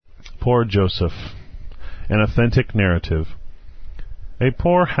Poor Joseph. An authentic narrative. A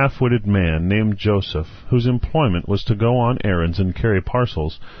poor half-witted man named Joseph, whose employment was to go on errands and carry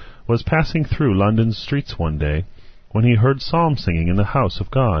parcels, was passing through London's streets one day, when he heard psalm singing in the house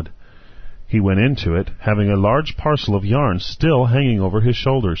of God. He went into it, having a large parcel of yarn still hanging over his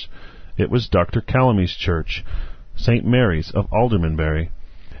shoulders. It was Dr. Calamy's church, St. Mary's of Aldermanbury.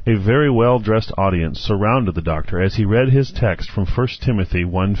 A very well-dressed audience surrounded the doctor as he read his text from 1 Timothy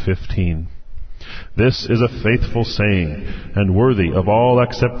 1:15. "This is a faithful saying, and worthy of all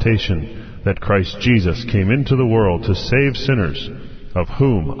acceptation, that Christ Jesus came into the world to save sinners, of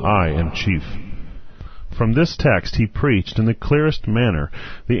whom I am chief." From this text he preached in the clearest manner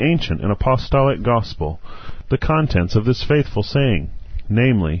the ancient and apostolic gospel, the contents of this faithful saying,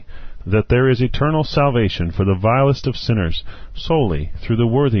 namely, that there is eternal salvation for the vilest of sinners, solely through the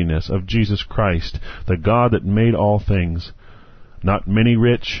worthiness of Jesus Christ, the God that made all things. "Not many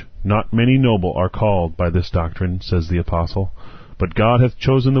rich, not many noble are called by this doctrine," says the apostle, "but God hath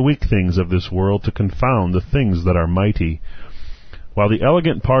chosen the weak things of this world to confound the things that are mighty." While the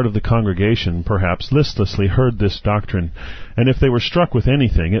elegant part of the congregation perhaps listlessly heard this doctrine, and if they were struck with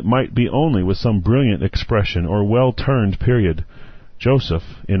anything, it might be only with some brilliant expression or well-turned period, Joseph,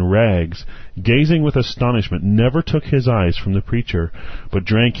 in rags, gazing with astonishment, never took his eyes from the preacher, but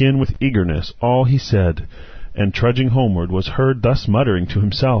drank in with eagerness all he said, and trudging homeward was heard thus muttering to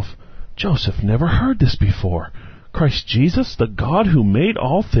himself, "Joseph never heard this before. Christ Jesus, the God who made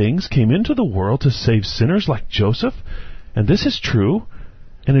all things, came into the world to save sinners like Joseph, and this is true,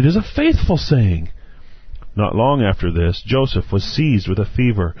 and it is a faithful saying." Not long after this, Joseph was seized with a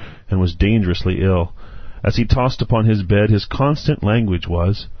fever, and was dangerously ill. As he tossed upon his bed, his constant language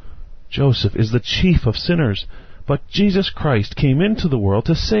was, "Joseph is the chief of sinners, but Jesus Christ came into the world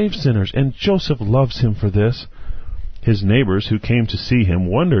to save sinners, and Joseph loves him for this." His neighbors who came to see him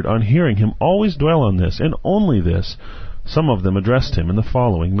wondered on hearing him always dwell on this, and only this. Some of them addressed him in the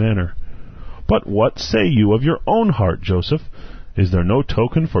following manner: "But what say you of your own heart, Joseph? Is there no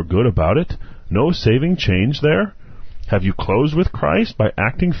token for good about it? No saving change there? Have you closed with Christ by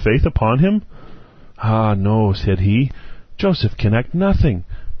acting faith upon him?" "Ah, no," said he, "Joseph can act nothing.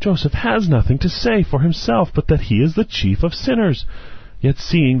 Joseph has nothing to say for himself but that he is the chief of sinners. Yet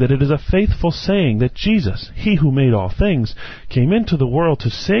seeing that it is a faithful saying that Jesus, he who made all things, came into the world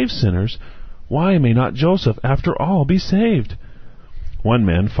to save sinners, why may not Joseph after all be saved?" One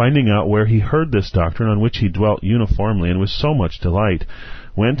man, finding out where he heard this doctrine on which he dwelt uniformly and with so much delight,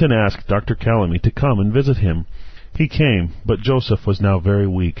 went and asked Dr. Calamy to come and visit him. He came, but Joseph was now very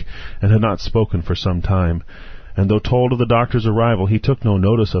weak, and had not spoken for some time, and though told of the doctor's arrival, he took no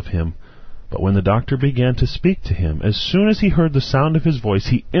notice of him. But when the doctor began to speak to him, as soon as he heard the sound of his voice,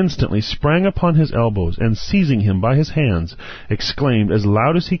 he instantly sprang upon his elbows, and seizing him by his hands, exclaimed as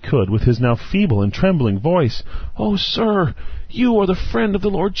loud as he could with his now feeble and trembling voice, "Oh, sir, you are the friend of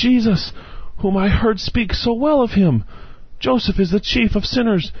the Lord Jesus, whom I heard speak so well of him. Joseph is the chief of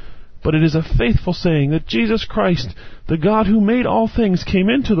sinners, but it is a faithful saying that Jesus Christ, the God who made all things,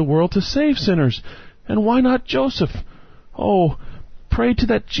 came into the world to save sinners. And why not Joseph? Oh, pray to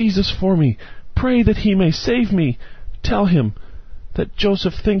that Jesus for me. Pray that he may save me. Tell him that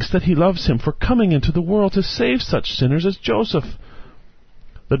Joseph thinks that he loves him for coming into the world to save such sinners as Joseph."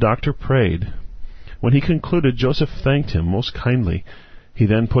 The doctor prayed. When he concluded, Joseph thanked him most kindly. He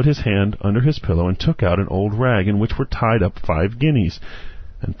then put his hand under his pillow and took out an old rag in which were tied up 5 guineas,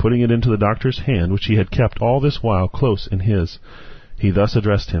 and putting it into the doctor's hand, which he had kept all this while close in his, he thus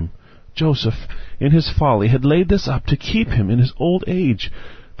addressed him: "Joseph, in his folly, had laid this up to keep him in his old age,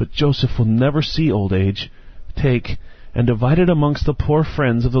 but Joseph will never see old age. Take, and divide it amongst the poor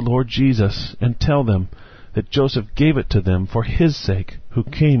friends of the Lord Jesus, and tell them that Joseph gave it to them for his sake, who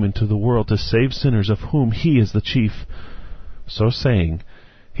came into the world to save sinners, of whom he is the chief." So saying,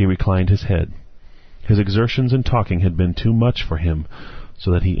 he reclined his head. His exertions in talking had been too much for him,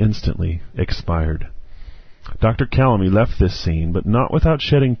 so that he instantly expired. Dr. Calamy left this scene, but not without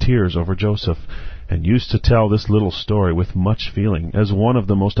shedding tears over Joseph, and used to tell this little story with much feeling, as one of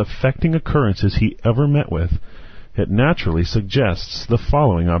the most affecting occurrences he ever met with. It naturally suggests the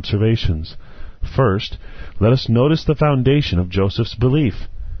following observations. First, let us notice the foundation of Joseph's belief.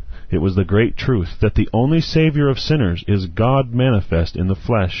 It was the great truth that the only Savior of sinners is God manifest in the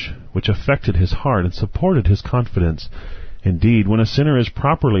flesh, which affected his heart and supported his confidence. Indeed, when a sinner is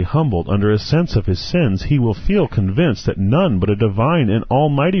properly humbled under a sense of his sins, he will feel convinced that none but a divine and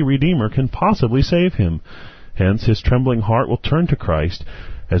almighty Redeemer can possibly save him. Hence his trembling heart will turn to Christ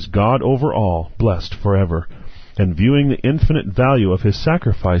as God over all, blessed forever, and viewing the infinite value of his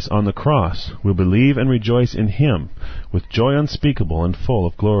sacrifice on the cross, will believe and rejoice in him with joy unspeakable and full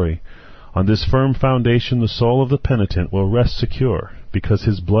of glory. On this firm foundation the soul of the penitent will rest secure, because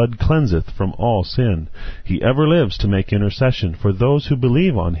his blood cleanseth from all sin. He ever lives to make intercession for those who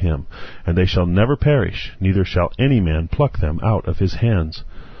believe on him, and they shall never perish, neither shall any man pluck them out of his hands.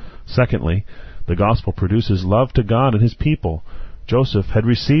 Secondly, the gospel produces love to God and his people. Joseph had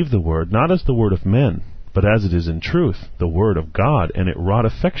received the word not as the word of men, but as it is in truth, the word of God, and it wrought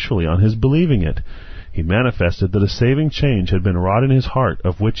effectually on his believing it. He manifested that a saving change had been wrought in his heart,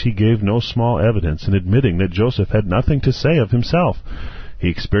 of which he gave no small evidence in admitting that Joseph had nothing to say of himself. He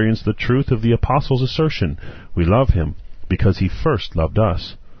experienced the truth of the apostles' assertion, "We love him, because he first loved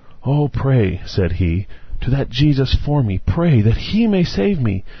us." "Oh, pray," said he, "to that Jesus for me, pray that he may save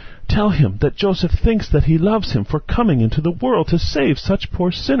me. Tell him that Joseph thinks that he loves him for coming into the world to save such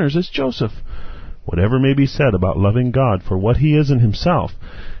poor sinners as Joseph." Whatever may be said about loving God for what he is in himself,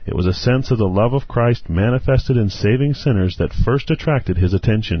 it was a sense of the love of Christ manifested in saving sinners that first attracted his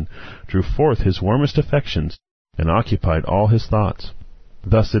attention, drew forth his warmest affections, and occupied all his thoughts.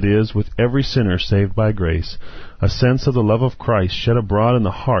 Thus it is with every sinner saved by grace. A sense of the love of Christ shed abroad in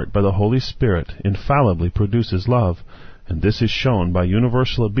the heart by the Holy Spirit infallibly produces love, and this is shown by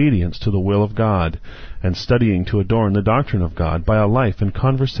universal obedience to the will of God, and studying to adorn the doctrine of God by a life and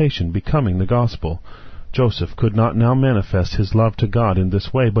conversation becoming the gospel. Joseph could not now manifest his love to God in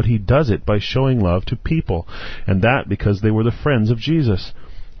this way, but he does it by showing love to people, and that because they were the friends of Jesus.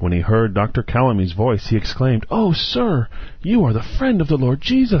 When he heard Dr. Calamy's voice, he exclaimed, "Oh, sir, you are the friend of the Lord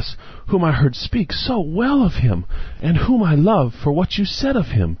Jesus, whom I heard speak so well of him, and whom I love for what you said of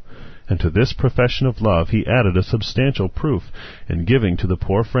him." And to this profession of love he added a substantial proof in giving to the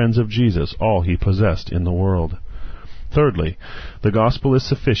poor friends of Jesus all he possessed in the world. Thirdly, the gospel is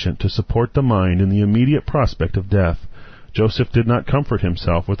sufficient to support the mind in the immediate prospect of death. Joseph did not comfort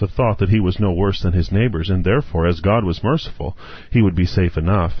himself with the thought that he was no worse than his neighbors, and therefore, as God was merciful, he would be safe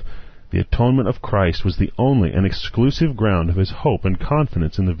enough. The atonement of Christ was the only and exclusive ground of his hope and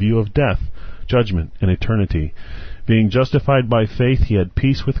confidence in the view of death, judgment, and eternity. Being justified by faith, he had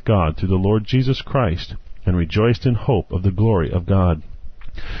peace with God through the Lord Jesus Christ, and rejoiced in hope of the glory of God.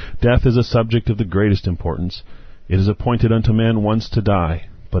 Death is a subject of the greatest importance. It is appointed unto man once to die,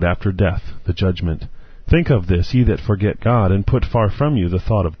 but after death the judgment. Think of this, ye that forget God, and put far from you the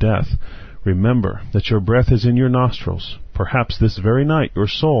thought of death. Remember that your breath is in your nostrils. Perhaps this very night your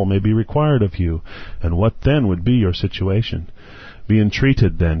soul may be required of you, and what then would be your situation? Be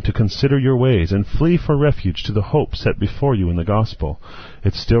entreated, then, to consider your ways, and flee for refuge to the hope set before you in the gospel.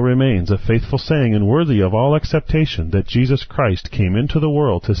 It still remains a faithful saying and worthy of all acceptation that Jesus Christ came into the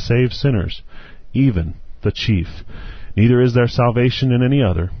world to save sinners, even the chief. Neither is there salvation in any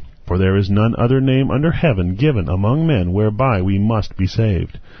other, for there is none other name under heaven given among men whereby we must be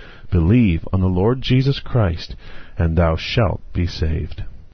saved. Believe on the Lord Jesus Christ, and thou shalt be saved.